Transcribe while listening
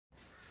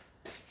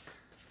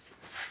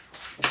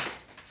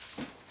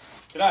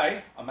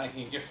Today, I'm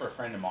making a gift for a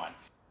friend of mine.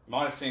 You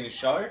might have seen his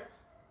show.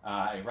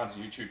 He runs a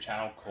YouTube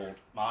channel called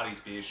Marty's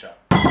Beer Show.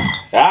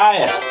 Ah,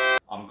 yes.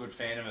 I'm a good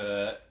fan of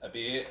a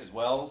beer as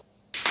well.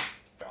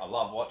 I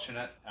love watching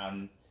it.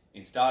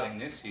 In starting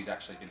this, he's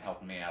actually been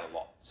helping me out a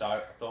lot. So I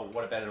thought,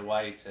 what a better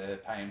way to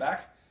pay him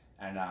back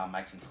and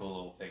make some cool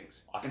little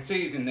things. I can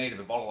see he's in need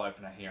of a bottle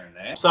opener here and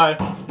there. So,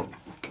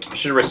 I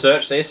should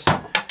research this.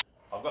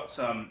 I've got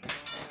some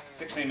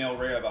 16mm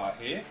Rio bar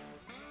here.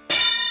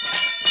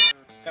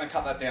 Gonna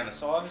cut that down to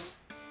size,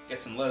 get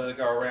some leather to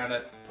go around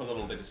it, put a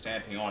little bit of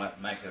stamping on it,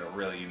 make it a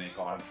really unique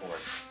item for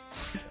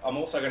it. I'm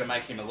also going to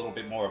make him a little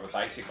bit more of a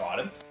basic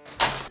item.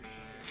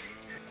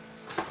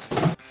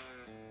 A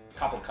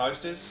couple of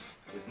coasters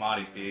with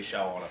Marty's Beer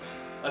Show on it.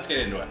 Let's get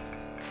into it.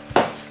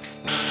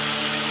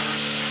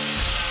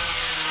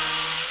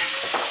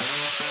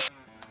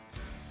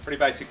 Pretty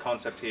basic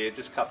concept here,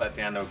 just cut that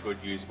down to a good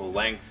usable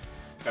length.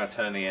 I'm going to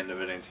turn the end of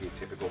it into your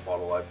typical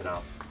bottle opener,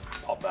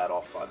 pop that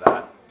off like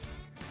that.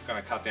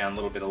 Going to cut down a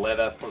little bit of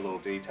leather, put a little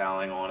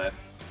detailing on it.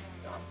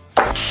 Done.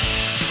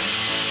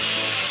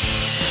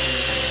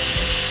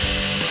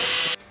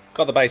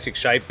 Got the basic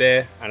shape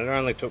there, and it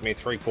only took me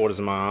 3/4 of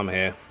my arm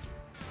here.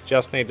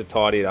 Just need to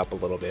tidy it up a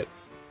little bit.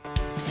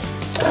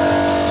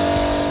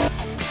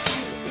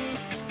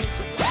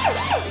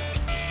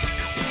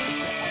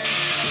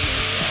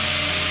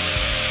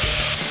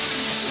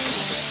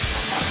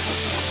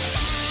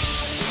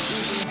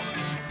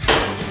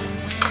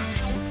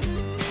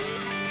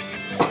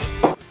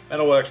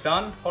 Metalwork's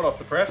done, hot off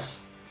the press.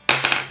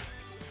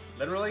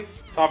 Literally.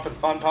 Time for the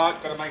fun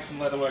part, gotta make some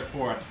leather work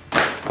for it.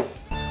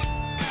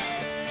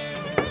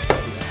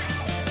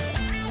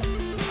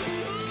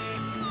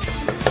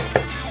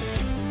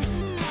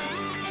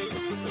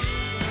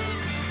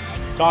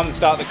 Time to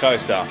start the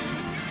coaster.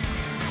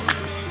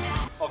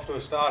 Off to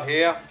a start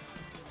here.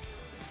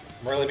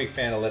 I'm a really big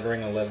fan of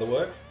lettering and leather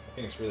work. I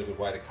think it's a really good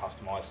way to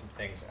customize some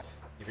things.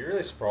 You'd be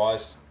really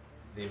surprised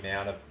the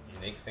amount of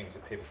unique things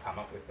that people come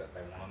up with that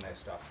they want on their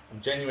stuff. I'm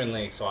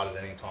genuinely excited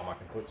anytime I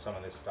can put some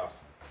of this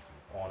stuff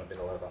on a bit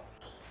of leather.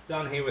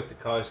 Done here with the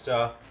coaster,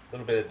 a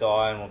little bit of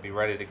dye and we'll be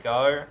ready to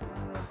go.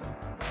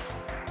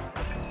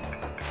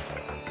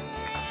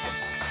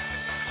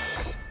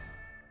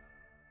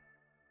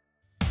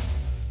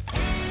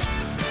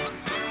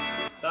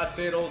 That's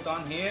it, all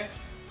done here.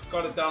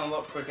 Got it done a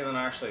lot quicker than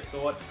I actually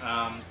thought.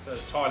 So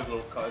it's a tidy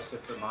little coaster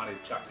for Marty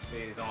to chuck his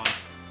beers on.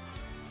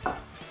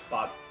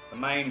 But the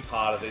main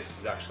part of this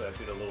is actually I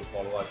did a little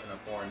bottle opener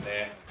for him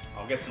there.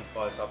 I'll get some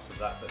close-ups of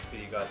that for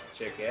you guys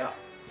to check out.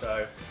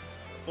 So,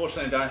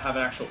 unfortunately I don't have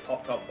an actual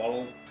pop-top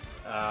bottle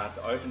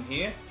to open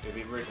here. It'd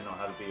be rude to not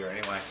have a beer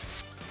anyway.